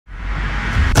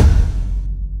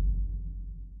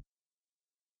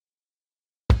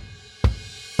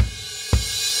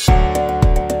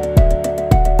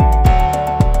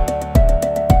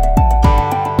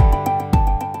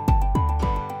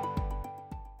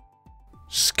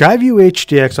SkyView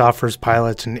HDX offers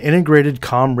pilots an integrated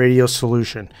comm radio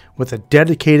solution with a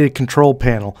dedicated control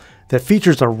panel that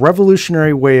features a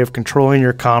revolutionary way of controlling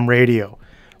your comm radio,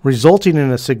 resulting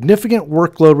in a significant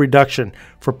workload reduction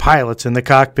for pilots in the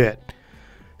cockpit.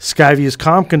 SkyView's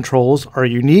comm controls are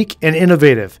unique and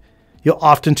innovative. You'll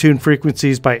often tune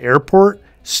frequencies by airport,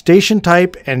 station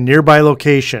type, and nearby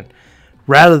location,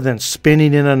 rather than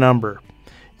spinning in a number.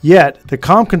 Yet, the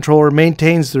comm controller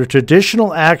maintains the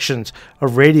traditional actions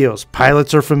of radios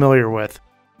pilots are familiar with.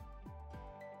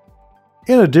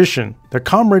 In addition, the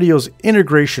comm radio's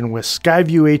integration with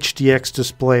SkyView HDX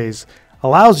displays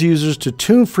allows users to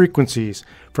tune frequencies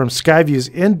from SkyView's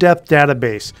in-depth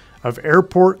database of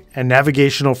airport and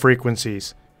navigational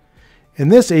frequencies. In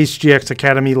this HDX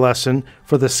Academy lesson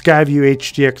for the SkyView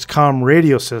HDX comm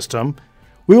radio system,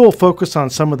 we will focus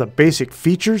on some of the basic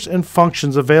features and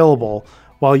functions available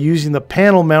while using the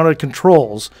panel-mounted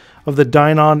controls of the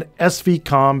Dynon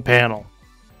SVCOM panel.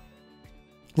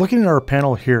 Looking at our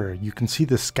panel here, you can see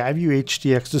the SkyView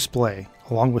HDX display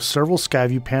along with several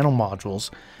SkyView panel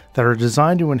modules that are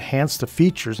designed to enhance the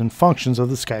features and functions of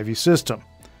the SkyView system.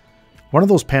 One of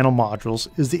those panel modules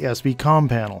is the SVCOM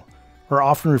panel, or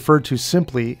often referred to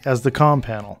simply as the COM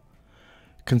panel.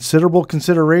 Considerable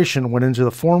consideration went into the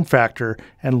form factor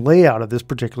and layout of this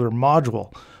particular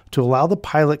module to allow the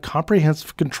pilot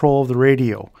comprehensive control of the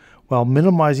radio while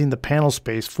minimizing the panel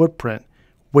space footprint,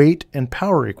 weight, and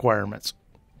power requirements.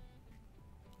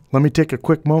 Let me take a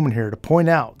quick moment here to point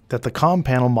out that the COM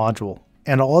panel module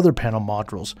and all other panel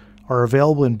modules are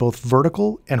available in both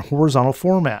vertical and horizontal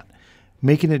format,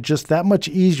 making it just that much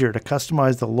easier to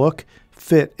customize the look,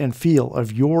 fit, and feel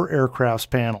of your aircraft's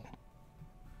panel.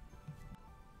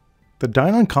 The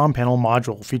Dynon COM panel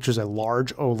module features a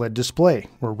large OLED display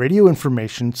where radio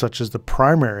information such as the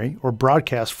primary or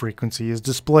broadcast frequency is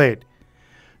displayed.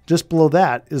 Just below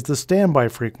that is the standby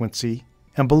frequency,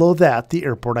 and below that the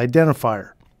airport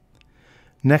identifier.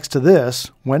 Next to this,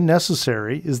 when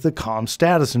necessary, is the COM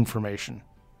status information.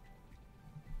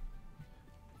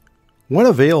 When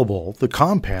available, the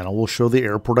COM panel will show the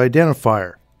airport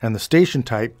identifier and the station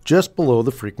type just below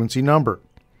the frequency number.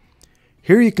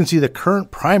 Here you can see the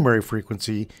current primary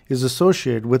frequency is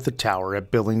associated with the tower at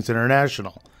Billings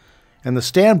International, and the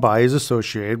standby is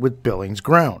associated with Billings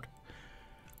Ground.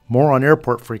 More on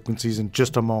airport frequencies in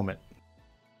just a moment.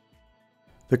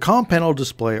 The COM panel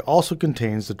display also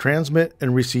contains the transmit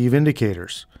and receive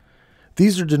indicators.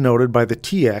 These are denoted by the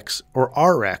TX or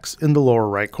RX in the lower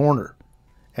right corner.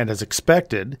 And as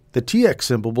expected, the TX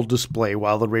symbol will display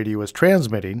while the radio is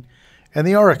transmitting, and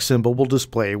the RX symbol will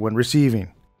display when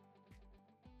receiving.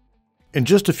 In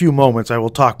just a few moments, I will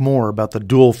talk more about the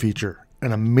dual feature,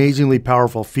 an amazingly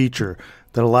powerful feature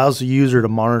that allows the user to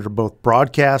monitor both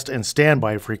broadcast and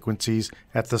standby frequencies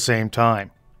at the same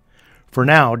time. For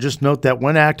now, just note that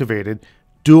when activated,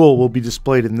 dual will be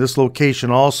displayed in this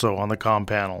location also on the COM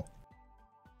panel.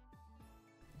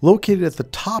 Located at the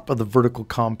top of the vertical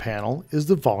COM panel is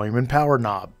the volume and power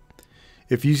knob.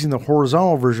 If using the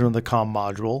horizontal version of the COM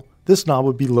module, this knob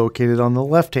would be located on the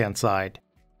left-hand side.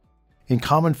 In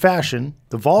common fashion,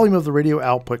 the volume of the radio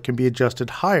output can be adjusted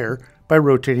higher by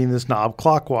rotating this knob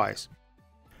clockwise,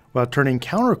 while turning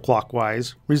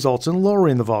counterclockwise results in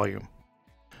lowering the volume.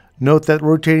 Note that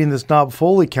rotating this knob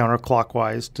fully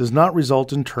counterclockwise does not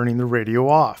result in turning the radio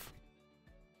off.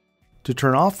 To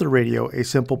turn off the radio, a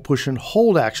simple push and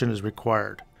hold action is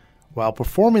required. While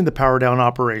performing the power down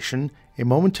operation, a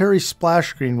momentary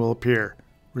splash screen will appear,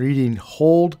 reading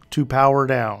 "Hold to power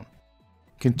down."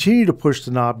 Continue to push the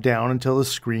knob down until the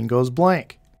screen goes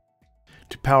blank.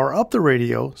 To power up the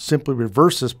radio, simply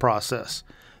reverse this process.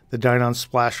 The Dynon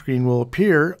splash screen will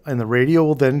appear and the radio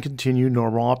will then continue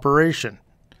normal operation.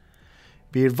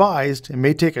 Be advised, it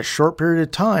may take a short period of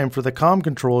time for the COM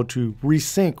controller to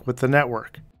resync with the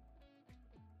network.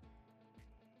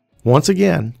 Once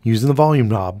again, using the volume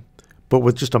knob, but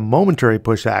with just a momentary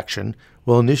push action,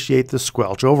 will initiate the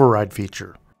squelch override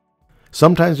feature,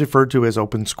 sometimes referred to as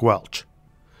open squelch.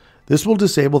 This will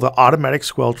disable the automatic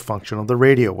squelch function of the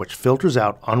radio, which filters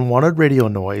out unwanted radio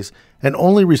noise and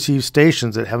only receives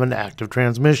stations that have an active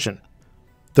transmission.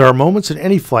 There are moments in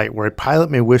any flight where a pilot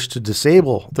may wish to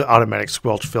disable the automatic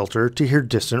squelch filter to hear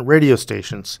distant radio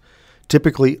stations,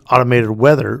 typically automated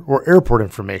weather or airport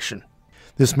information.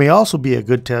 This may also be a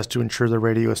good test to ensure the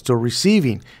radio is still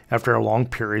receiving after long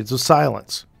periods of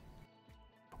silence.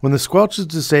 When the squelch is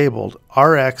disabled,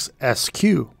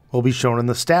 RxSQ will be shown in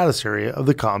the status area of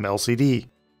the COM LCD.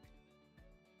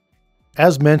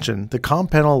 As mentioned, the COM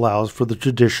panel allows for the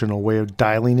traditional way of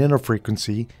dialing in a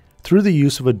frequency through the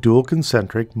use of a dual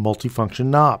concentric multifunction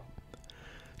knob.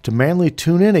 To manually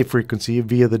tune in a frequency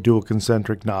via the dual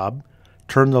concentric knob,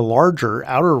 turn the larger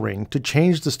outer ring to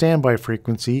change the standby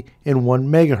frequency in 1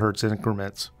 MHz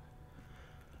increments.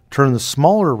 Turn the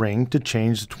smaller ring to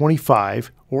change the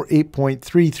 25 or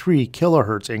 8.33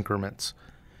 kHz increments.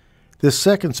 This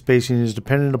second spacing is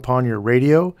dependent upon your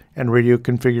radio and radio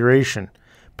configuration,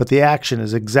 but the action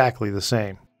is exactly the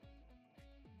same.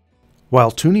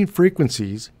 While tuning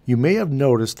frequencies, you may have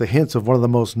noticed the hints of one of the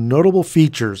most notable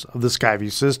features of the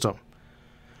SkyView system.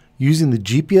 Using the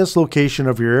GPS location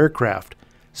of your aircraft,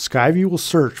 SkyView will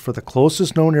search for the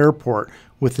closest known airport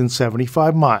within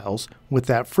 75 miles with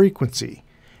that frequency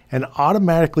and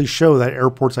automatically show that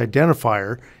airport's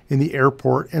identifier in the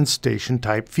airport and station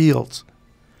type fields.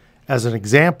 As an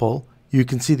example, you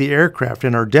can see the aircraft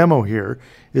in our demo here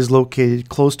is located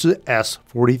close to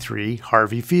S43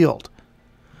 Harvey Field.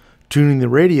 Tuning the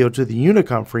radio to the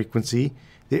Unicom frequency,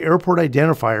 the airport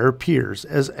identifier appears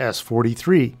as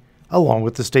S43, along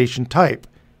with the station type,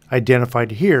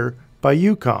 identified here by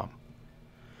UCOM.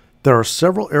 There are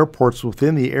several airports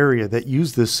within the area that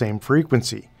use this same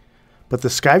frequency, but the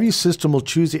SkyView system will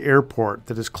choose the airport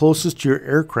that is closest to your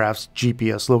aircraft's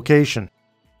GPS location.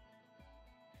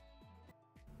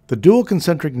 The dual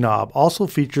concentric knob also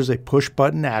features a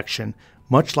push-button action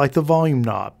much like the volume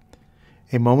knob.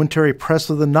 A momentary press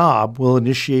of the knob will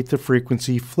initiate the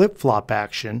frequency flip-flop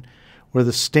action, where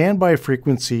the standby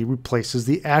frequency replaces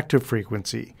the active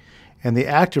frequency, and the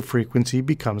active frequency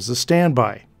becomes the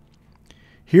standby.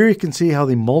 Here you can see how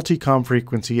the multicom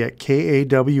frequency at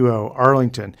KAWO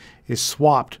Arlington is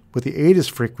swapped with the ATIS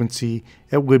frequency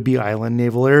at Whidbey Island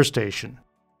Naval Air Station.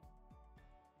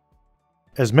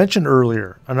 As mentioned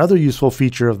earlier, another useful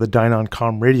feature of the Dynon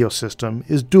COM radio system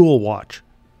is dual watch.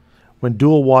 When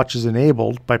dual watch is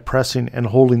enabled by pressing and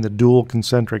holding the dual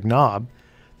concentric knob,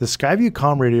 the SkyView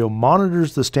COM radio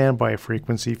monitors the standby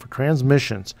frequency for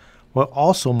transmissions while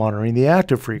also monitoring the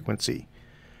active frequency.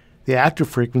 The active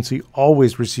frequency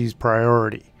always receives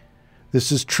priority.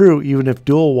 This is true even if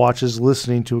dual watch is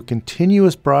listening to a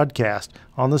continuous broadcast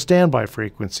on the standby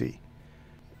frequency.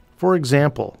 For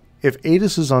example, if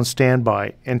ATIS is on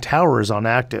standby and tower is on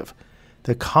active,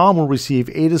 the COM will receive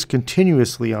ATIS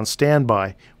continuously on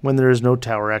standby when there is no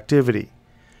tower activity.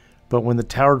 But when the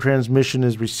tower transmission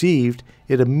is received,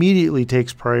 it immediately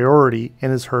takes priority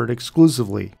and is heard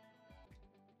exclusively.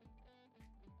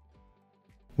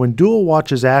 When dual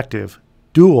watch is active,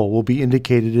 dual will be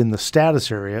indicated in the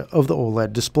status area of the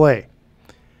OLED display.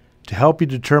 To help you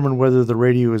determine whether the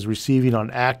radio is receiving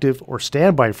on active or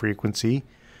standby frequency,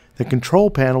 the control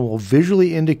panel will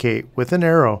visually indicate with an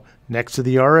arrow next to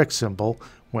the RX symbol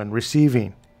when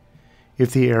receiving.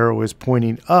 If the arrow is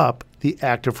pointing up, the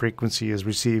active frequency is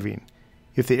receiving.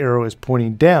 If the arrow is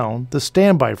pointing down, the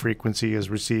standby frequency is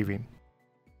receiving.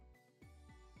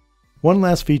 One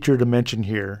last feature to mention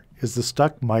here is the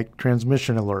stuck mic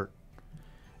transmission alert.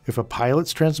 If a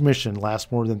pilot's transmission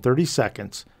lasts more than 30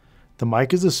 seconds, the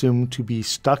mic is assumed to be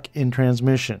stuck in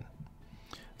transmission.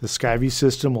 The SkyView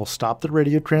system will stop the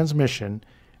radio transmission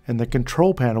and the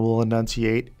control panel will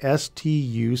enunciate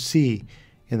STUC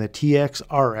in the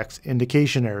TX-RX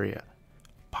indication area.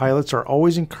 Pilots are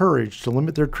always encouraged to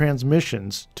limit their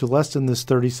transmissions to less than this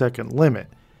 30-second limit,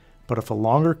 but if a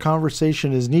longer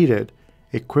conversation is needed,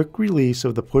 a quick release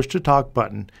of the push-to-talk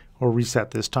button will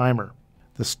reset this timer.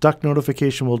 The stuck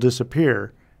notification will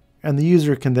disappear, and the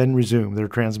user can then resume their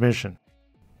transmission.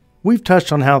 We've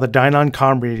touched on how the Dynon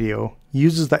COM radio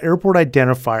uses the airport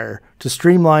identifier to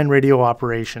streamline radio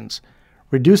operations,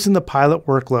 reducing the pilot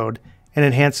workload and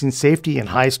enhancing safety in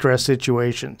high-stress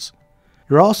situations.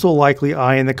 You're also likely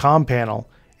eyeing the COM panel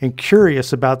and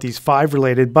curious about these 5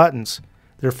 related buttons,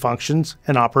 their functions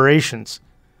and operations.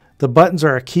 The buttons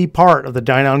are a key part of the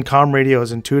Dynon COM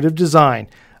radio's intuitive design,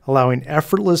 allowing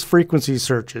effortless frequency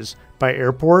searches by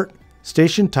airport,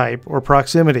 station type, or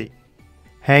proximity.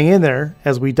 Hang in there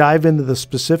as we dive into the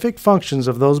specific functions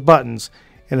of those buttons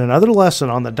in another lesson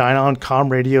on the Dynon COM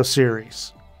radio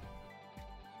series.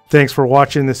 Thanks for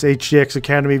watching this HDX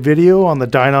Academy video on the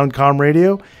Dynon COM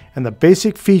radio and the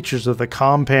basic features of the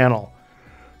COM panel.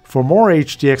 For more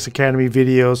HDX Academy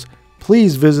videos,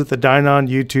 please visit the Dynon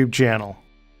YouTube channel.